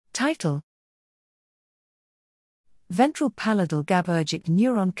Title: Ventral pallidal GABAergic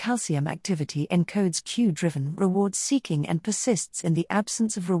neuron calcium activity encodes cue-driven reward seeking and persists in the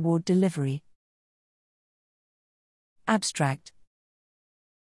absence of reward delivery. Abstract: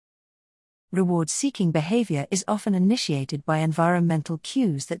 Reward-seeking behavior is often initiated by environmental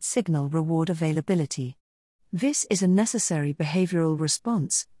cues that signal reward availability. This is a necessary behavioral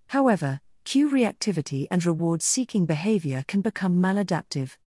response. However, cue reactivity and reward-seeking behavior can become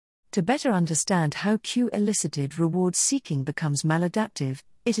maladaptive. To better understand how cue-elicited reward-seeking becomes maladaptive,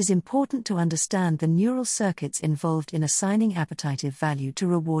 it is important to understand the neural circuits involved in assigning appetitive value to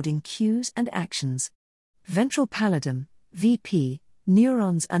rewarding cues and actions. Ventral pallidum (VP)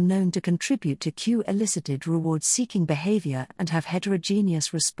 neurons are known to contribute to cue-elicited reward-seeking behavior and have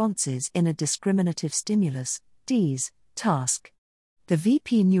heterogeneous responses in a discriminative stimulus (DIS) task. The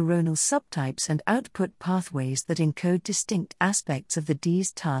VP neuronal subtypes and output pathways that encode distinct aspects of the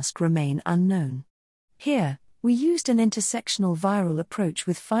DIS task remain unknown. Here, we used an intersectional viral approach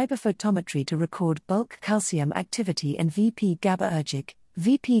with fiber photometry to record bulk calcium activity in VP GABAergic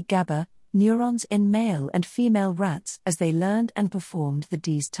 (VP GABA) neurons in male and female rats as they learned and performed the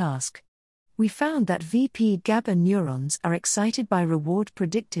DIS task. We found that VP GABA neurons are excited by reward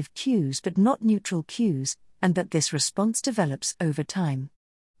predictive cues but not neutral cues, and that this response develops over time.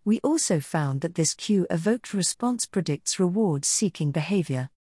 We also found that this cue-evoked response predicts reward-seeking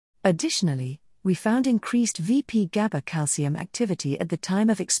behavior. Additionally, we found increased VP GABA calcium activity at the time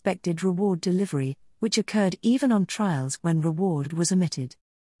of expected reward delivery, which occurred even on trials when reward was omitted.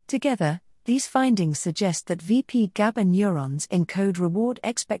 Together, these findings suggest that VP GABA neurons encode reward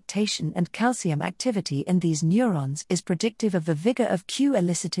expectation, and calcium activity in these neurons is predictive of the vigor of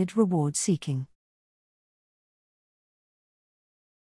cue-elicited reward seeking.